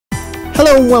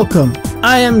Hello and welcome,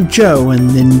 I am Joe, and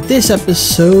in this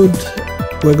episode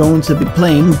we're going to be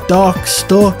playing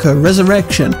Darkstalkers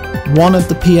Resurrection, one of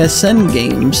the PSN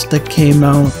games that came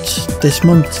out this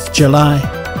month, July.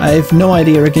 I have no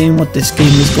idea again what this game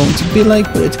is going to be like,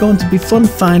 but it's going to be fun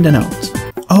finding out.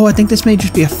 Oh, I think this may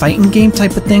just be a fighting game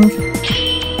type of thing.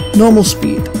 Normal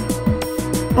speed.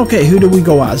 Okay, who do we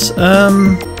go as?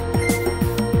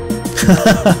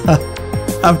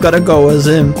 I've got to go as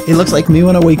him. He looks like me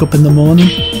when I wake up in the morning.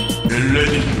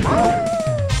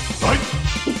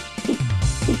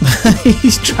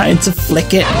 He's trying to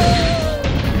flick it.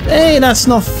 Hey, that's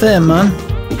not fair, man.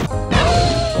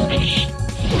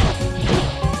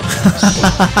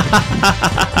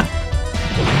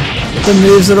 The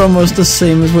moves are almost the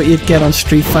same as what you'd get on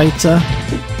Street Fighter.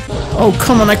 Oh,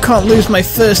 come on, I can't lose my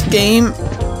first game.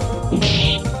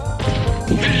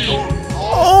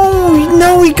 Oh,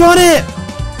 no, we got it.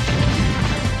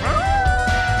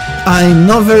 I'm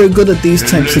not very good at these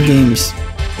types of games.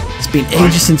 It's been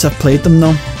ages since I've played them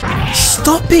now.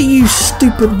 Stop it, you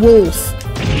stupid wolf!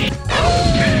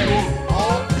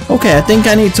 Okay, I think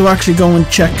I need to actually go and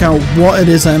check out what it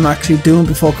is I'm actually doing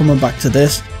before coming back to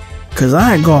this. Because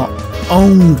I got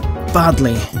owned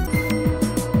badly.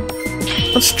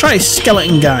 Let's try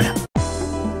Skeleton Guy.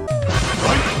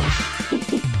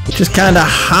 Just kinda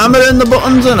hammering the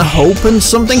buttons and hoping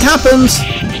something happens.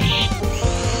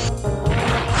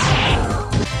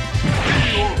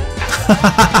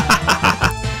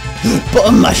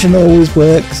 Button mashing always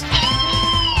works.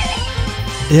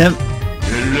 Yep.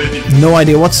 No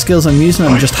idea what skills I'm using,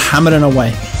 I'm just hammering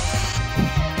away.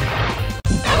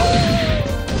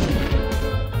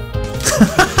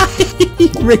 He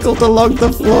wriggled along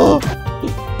the floor.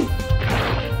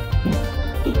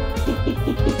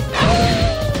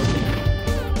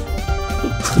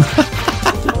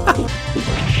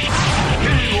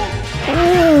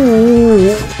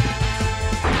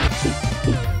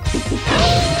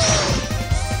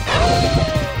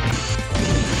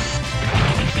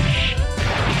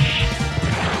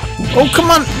 Oh,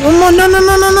 come on! One more! No, no,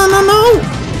 no, no, no, no, no!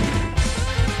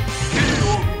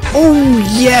 Oh,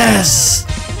 yes!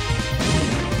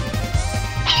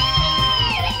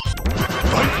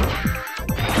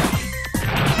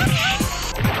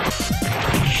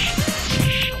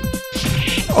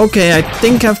 Okay, I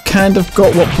think I've kind of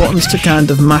got what buttons to kind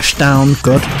of mash down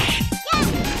good.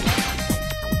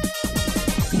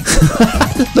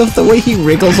 I love the way he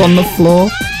wriggles on the floor.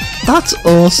 That's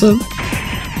awesome.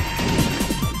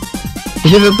 If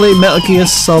you ever played Metal Gear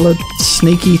Solid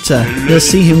Snake Eater, you'll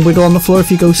see him wiggle on the floor if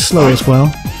you go slow as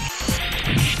well.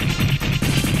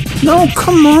 No,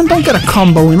 come on, don't get a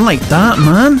combo in like that,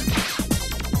 man.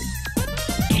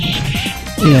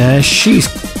 Yeah, she's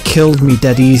killed me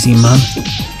dead easy, man.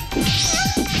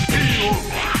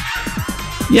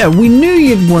 Yeah, we knew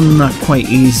you'd won that quite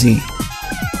easy.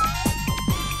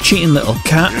 Cheating little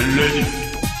cat.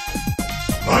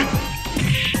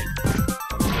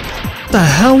 What the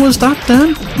hell was that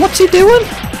then? What's he doing?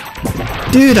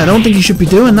 Dude, I don't think you should be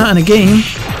doing that in a game.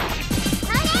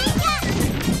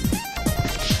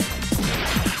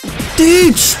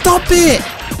 Dude, stop it!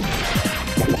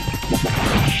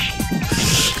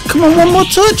 Come on, one more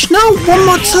touch! No, one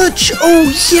more touch!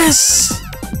 Oh, yes!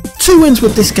 2 wins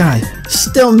with this guy.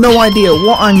 Still no idea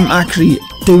what I'm actually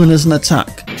doing as an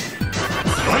attack.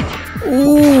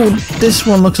 Ooh, this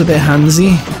one looks a bit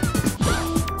handsy.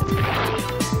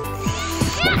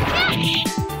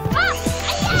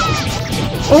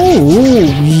 Oh,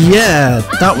 yeah,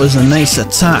 that was a nice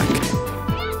attack.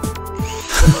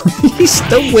 He's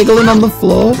still wiggling on the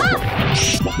floor.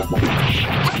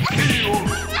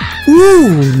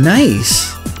 Ooh,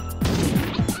 nice.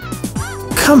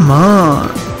 Come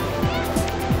on.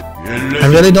 I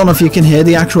really don't know if you can hear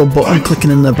the actual button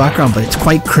clicking in the background, but it's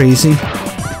quite crazy.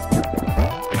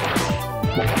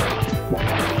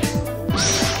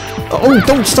 Oh,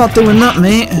 don't start doing that,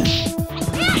 mate.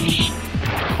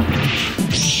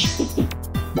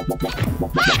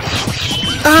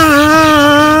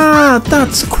 Ah,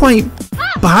 that's quite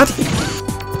bad.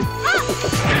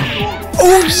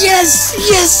 Oh, yes,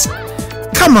 yes.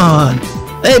 Come on.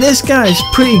 Hey, this guy's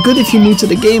pretty good if you're new to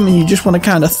the game and you just want to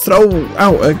kind of throw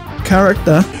out a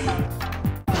character.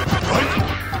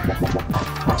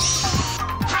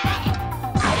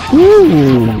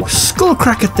 Ooh,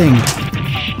 skullcracker thing.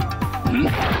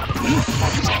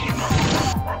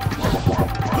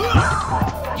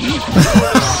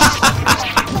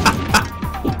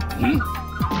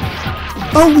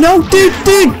 Oh no, dude!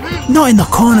 Not in the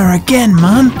corner again,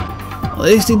 man! At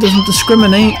least he doesn't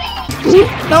discriminate. Ooh,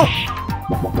 no!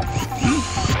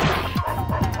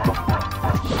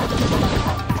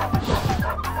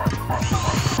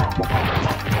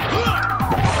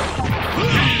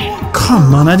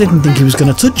 Come on, I didn't think he was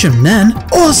gonna touch him then.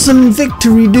 Awesome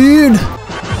victory, dude!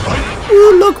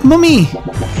 Ooh, look, mummy!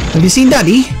 Have you seen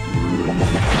daddy?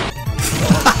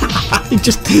 You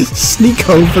just sneak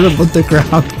over him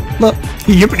underground. Look.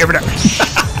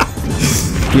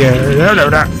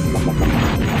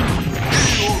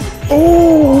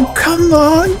 Oh, come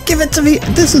on, give it to me.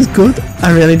 This is good.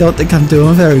 I really don't think I'm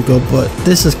doing very good, but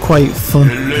this is quite fun.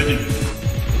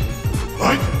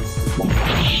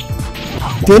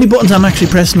 The only buttons I'm actually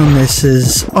pressing on this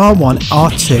is R1,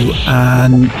 R2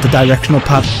 and the directional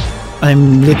pad.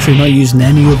 I'm literally not using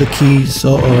any other keys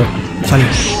or sorry,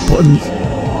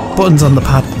 buttons on the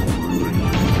pad.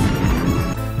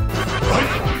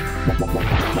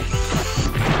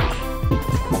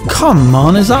 Come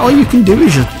on, is that all you can do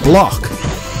is just block?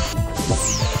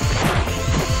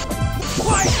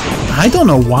 I don't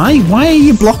know why. Why are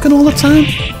you blocking all the time?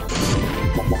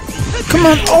 Come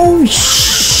on. Oh,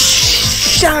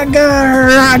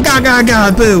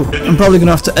 shaga, boo. I'm probably going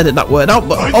to have to edit that word out,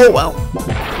 but oh well.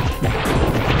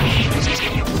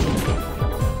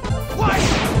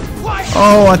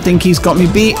 Oh, I think he's got me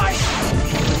beat.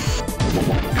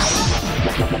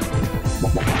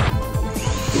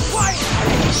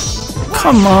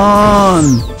 Come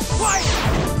on!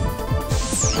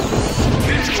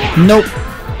 Nope.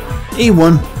 He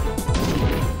won.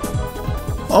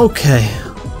 Okay.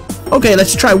 Okay,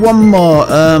 let's try one more.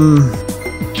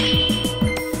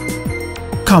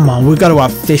 Come on, we've got to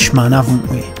have Fishman, haven't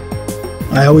we?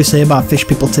 I always say about fish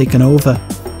people taking over.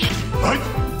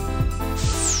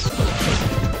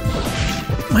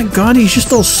 My god, he's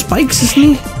just all spikes, isn't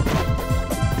he?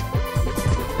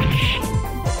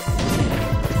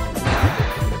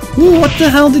 Ooh, what the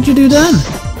hell did you do then?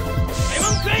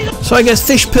 So I guess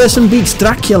fish person beats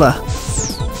Dracula.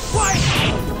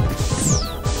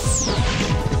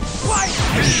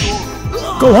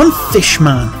 Go on,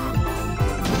 Fishman.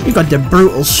 You got the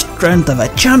brutal strength of a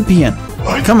champion.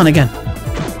 Come on again.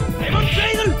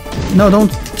 No,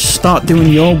 don't start doing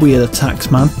your weird attacks,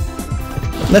 man.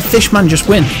 Let Fishman just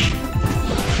win.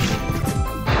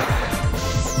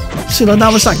 See, like,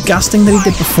 that was that gas thing that he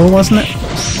did before, wasn't it?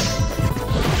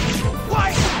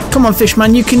 Come on,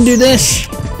 Fishman, you can do this.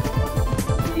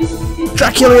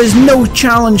 Dracula is no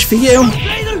challenge for you.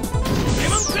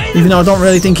 Even though I don't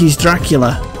really think he's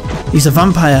Dracula. He's a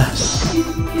vampire.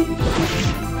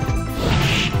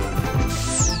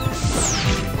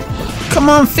 Come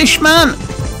on, Fishman.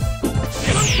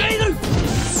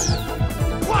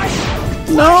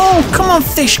 No, come on,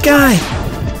 fish guy.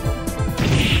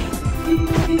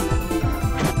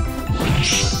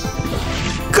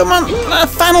 Come on,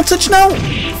 final touch now.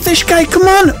 Fish guy, come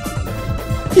on.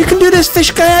 You can do this,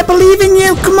 fish guy. I believe in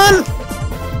you. Come on.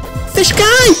 Fish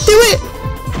guy, do it.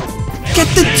 Get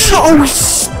the toe,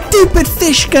 stupid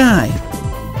fish guy.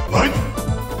 What?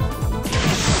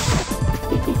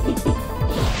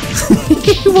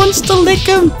 He wants to lick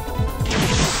him.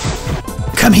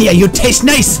 Come here, you taste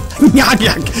nice.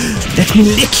 Let me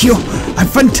lick you. I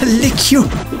want to lick you.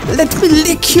 Let me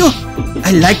lick you.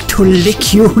 I like to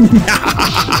lick you.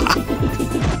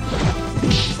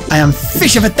 I am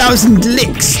fish of 1,000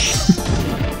 licks.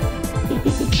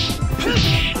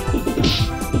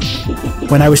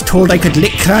 When I was told I could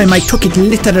lick crime, I took it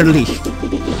literally.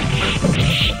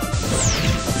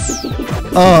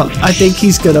 Oh, I think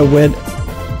he's gonna win.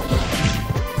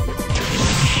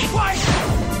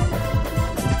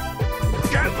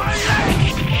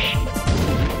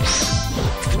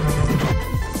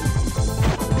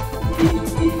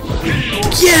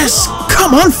 Yes!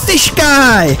 Come on, fish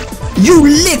guy! You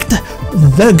licked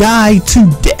the guy to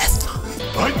death.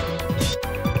 What?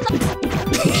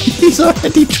 He's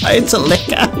already trying to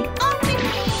lick her.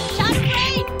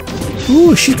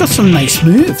 Ooh, she's got some nice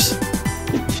moves.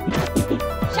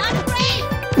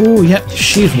 Ooh, yeah,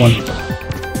 she's won.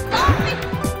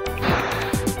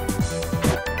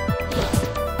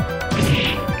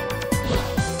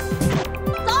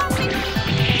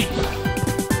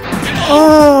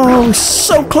 Oh,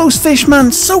 so close,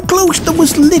 Fishman, so close. There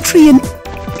was literally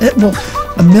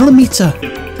a millimeter.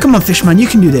 Come on, Fishman, you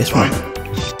can do this one.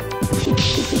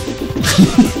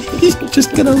 He's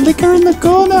just gonna lick her in the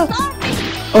corner.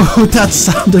 Oh, that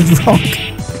sounded wrong.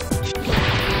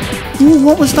 Ooh,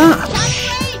 what was that?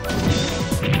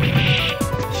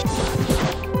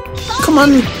 Come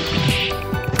on.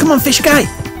 Come on, fish guy.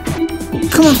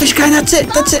 Come on, fish guy, that's it,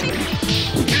 that's it.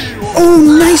 Oh,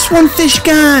 nice one, fish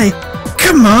guy.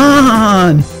 Come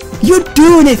on! You're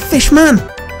doing it, Fishman!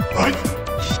 What?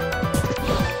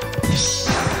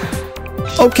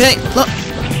 Okay, look.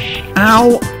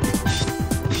 Ow.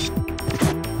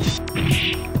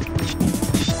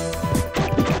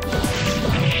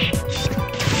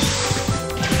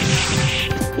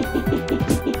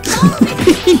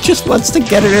 just wants to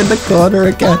get her in the corner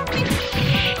again.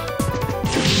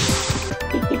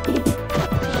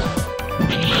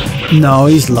 No,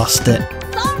 he's lost it.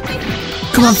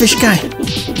 Come on, fish guy.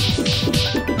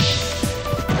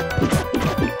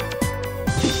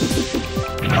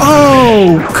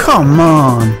 Oh, come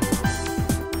on.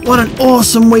 What an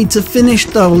awesome way to finish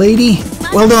though, lady.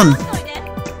 Well done.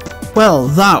 Well,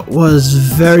 that was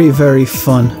very, very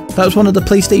fun. That was one of the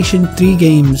PlayStation 3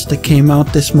 games that came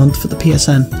out this month for the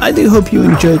PSN. I do hope you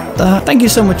enjoyed that. Thank you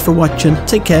so much for watching.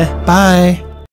 Take care. Bye.